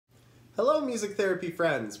Hello music therapy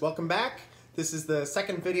friends, welcome back. This is the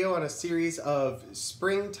second video on a series of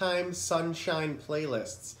springtime sunshine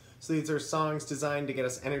playlists. So these are songs designed to get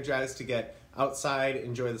us energized to get outside,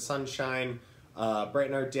 enjoy the sunshine,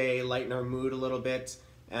 brighten our day, lighten our mood a little bit,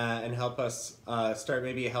 and help us start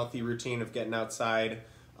maybe a healthy routine of getting outside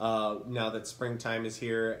now that springtime is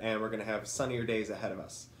here and we're going to have sunnier days ahead of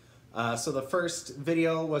us. So the first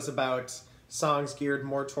video was about songs geared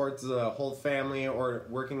more towards the whole family or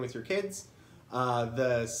working with your kids.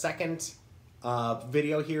 The second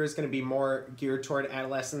video here is going to be more geared toward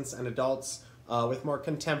adolescents and adults with more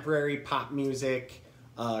contemporary pop music,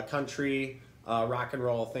 country, rock and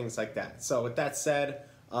roll, things like that. So with that said,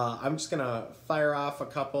 I'm just going to fire off a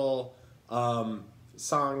couple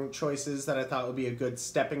song choices that I thought would be a good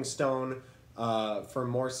stepping stone for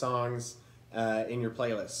more songs in your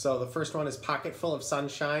playlist. So the first one is Pocket Full of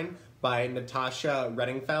Sunshine by Natasha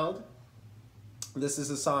Bedingfield. This is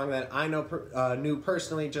a song that I knew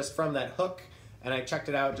personally just from that hook, and I checked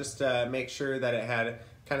it out just to make sure that it had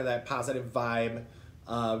kind of that positive vibe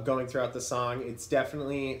going throughout the song. It's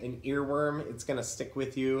definitely an earworm. It's going to stick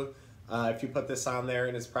with you if you put this on there,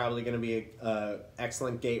 and it's probably going to be an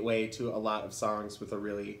excellent gateway to a lot of songs with a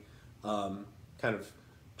really kind of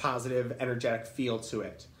positive, energetic feel to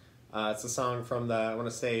it. It's a song from the, I want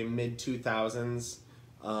to say, mid-2000s,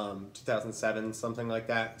 2007, something like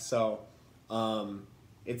that. So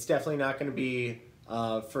it's definitely not going to be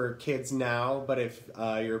for kids now, but if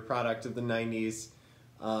you're a product of the 90s,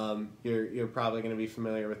 you're probably going to be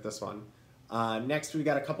familiar with this one. Next, we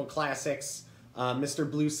got a couple classics. Mr.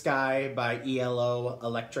 Blue Sky by ELO,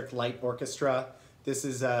 Electric Light Orchestra. This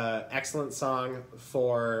is an excellent song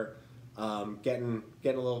for getting a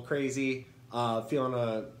little crazy, feeling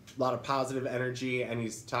a lot of positive energy, and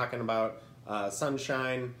he's talking about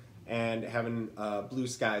sunshine and having blue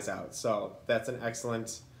skies out. So that's an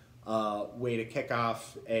excellent way to kick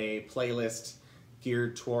off a playlist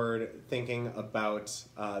geared toward thinking about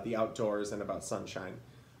the outdoors and about sunshine.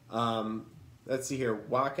 Let's see here,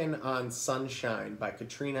 Walkin' on Sunshine by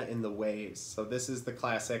Katrina and the Waves. So this is the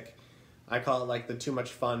classic, I call it like the too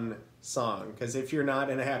much fun song, because if you're not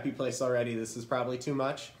in a happy place already, this is probably too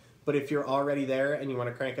much. But if you're already there and you want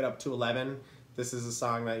to crank it up to 11, this is a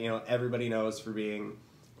song that, you know, everybody knows for being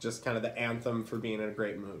just kind of the anthem for being in a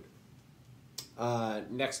great mood.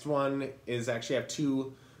 Next one is actually, I have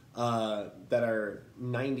two that are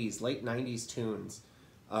 90s, late 90s tunes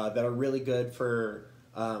that are really good for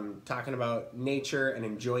talking about nature and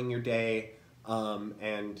enjoying your day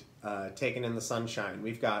and taking in the sunshine.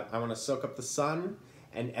 We've got I Want to Soak Up the Sun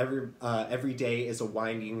and Every Day is a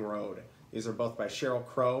Winding Road. These are both by Sheryl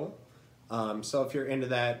Crow. So if you're into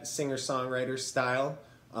that singer-songwriter style,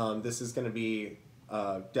 this is going to be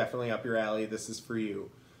definitely up your alley. This is for you.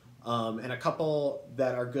 And a couple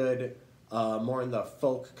that are good more in the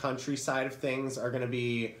folk country side of things are going to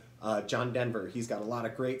be John Denver. He's got a lot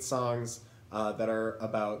of great songs that are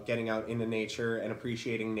about getting out into nature and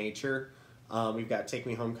appreciating nature. We've got Take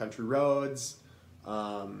Me Home Country Roads,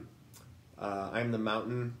 I'm the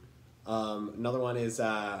Mountain. Another one is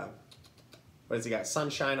what has he got?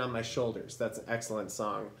 Sunshine on My Shoulders. That's an excellent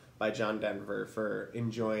song by John Denver for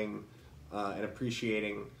enjoying and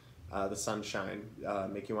appreciating the sunshine.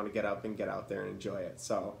 Make you want to get up and get out there and enjoy it.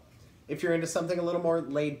 So if you're into something a little more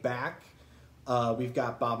laid back, we've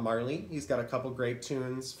got Bob Marley. He's got a couple great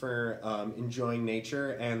tunes for enjoying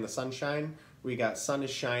nature and the sunshine. We got Sun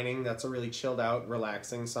is Shining. That's a really chilled out,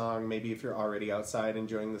 relaxing song. Maybe if you're already outside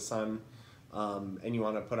enjoying the sun and you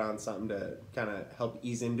want to put on something to kind of help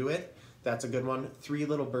ease into it. That's a good one. Three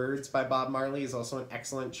Little Birds by Bob Marley is also an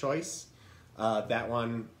excellent choice. That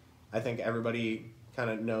one, I think everybody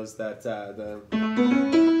kind of knows that that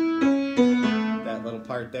little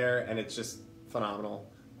part there, and it's just phenomenal.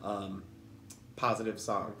 Positive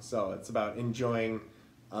song. So it's about enjoying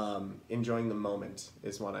the moment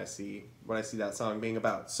is what I see that song being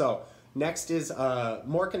about. So next is a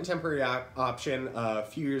more contemporary option. A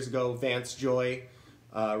few years ago, Vance Joy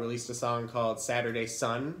released a song called Saturday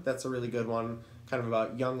Sun. That's a really good one, kind of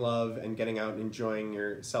about young love and getting out and enjoying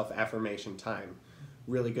your self-affirmation time.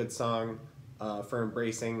 Really good song for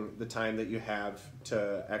embracing the time that you have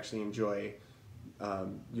to actually enjoy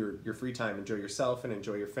your free time, enjoy yourself and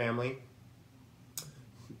enjoy your family.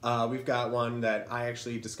 We've got one that I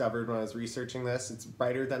actually discovered when I was researching this. It's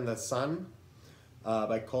Brighter Than the Sun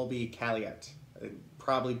by Colby Calliet. I'm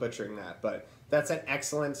probably butchering that, but that's an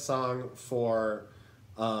excellent song for,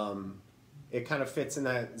 it kind of fits in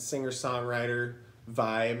that singer-songwriter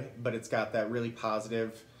vibe, but it's got that really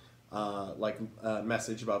positive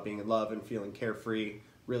message about being in love and feeling carefree.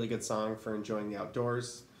 Really good song for enjoying the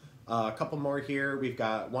outdoors. A couple more here. We've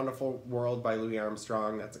got Wonderful World by Louis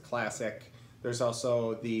Armstrong. That's a classic. There's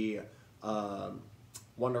also the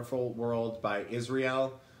Wonderful World by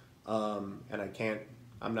Israel. And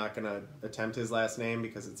I'm not going to attempt his last name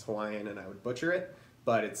because it's Hawaiian and I would butcher it.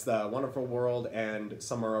 But it's the Wonderful World and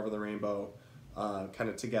Somewhere Over the Rainbow kind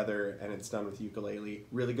of together, and it's done with ukulele.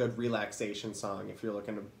 Really good relaxation song if you're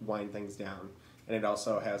looking to wind things down. And it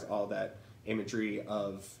also has all that imagery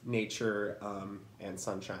of nature and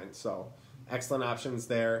sunshine. So excellent options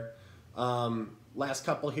there. Last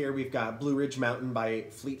couple here, we've got Blue Ridge Mountain by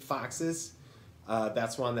Fleet Foxes.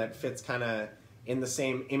 That's one that fits kind of in the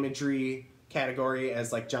same imagery category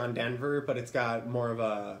as like John Denver, but it's got more of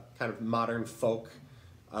a kind of modern folk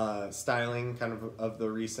styling, kind of the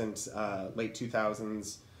recent late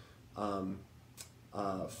 2000s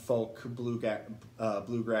folk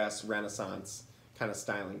bluegrass renaissance kind of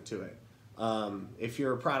styling to it. If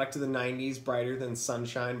you're a product of the 90s, Brighter Than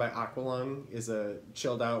Sunshine by Aqualung is a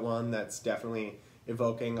chilled out one that's definitely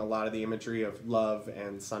evoking a lot of the imagery of love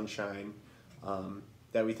and sunshine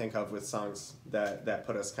that we think of with songs that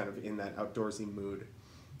put us kind of in that outdoorsy mood.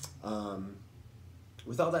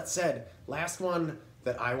 With all that said, last one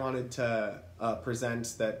that I wanted to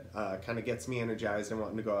present that kind of gets me energized and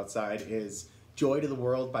wanting to go outside is Joy to the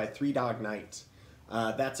World by Three Dog Night.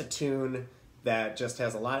 That's a tune that just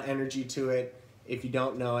has a lot of energy to it. If you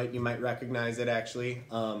don't know it, you might recognize it actually.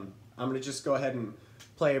 I'm going to just go ahead and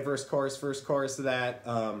play a verse chorus of that,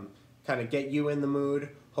 kind of get you in the mood.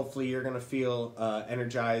 Hopefully you're going to feel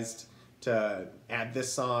energized to add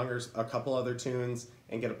this song or a couple other tunes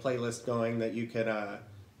and get a playlist going that you could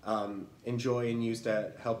enjoy and use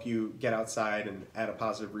to help you get outside and add a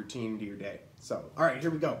positive routine to your day. So, all right,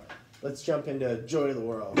 here we go. Let's jump into Joy to the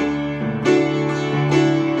World.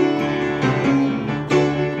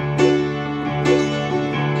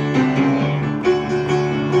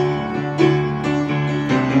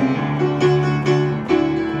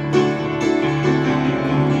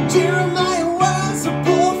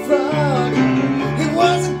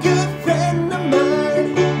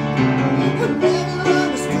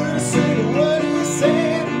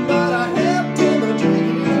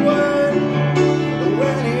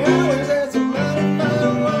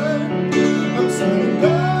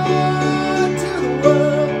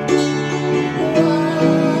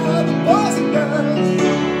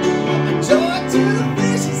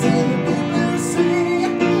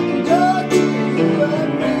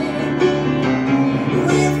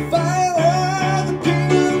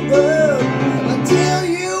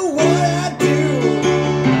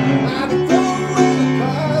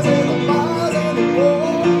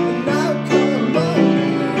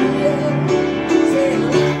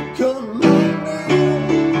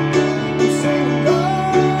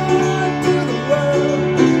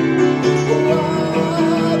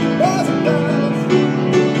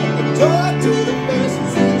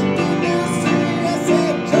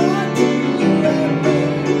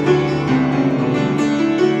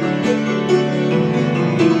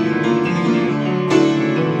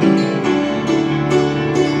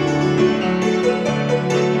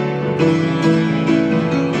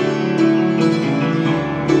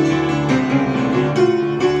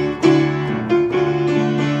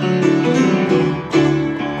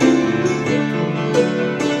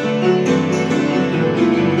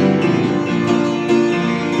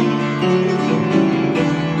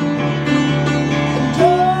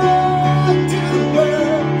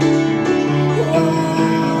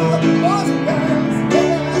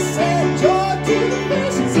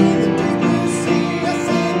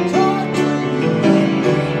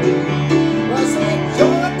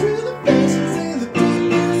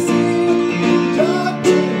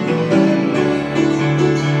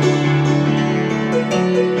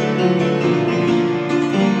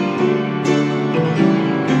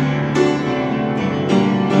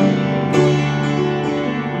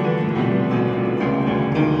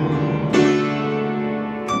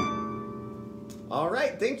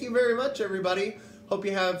 Thank you very much, everybody. Hope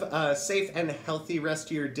you have a safe and healthy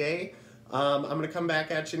rest of your day. I'm going to come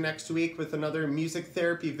back at you next week with another music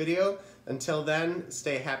therapy video. Until then,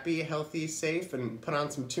 stay happy, healthy, safe, and put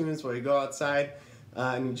on some tunes while you go outside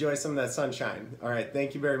and enjoy some of that sunshine. All right,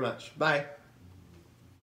 thank you very much. Bye.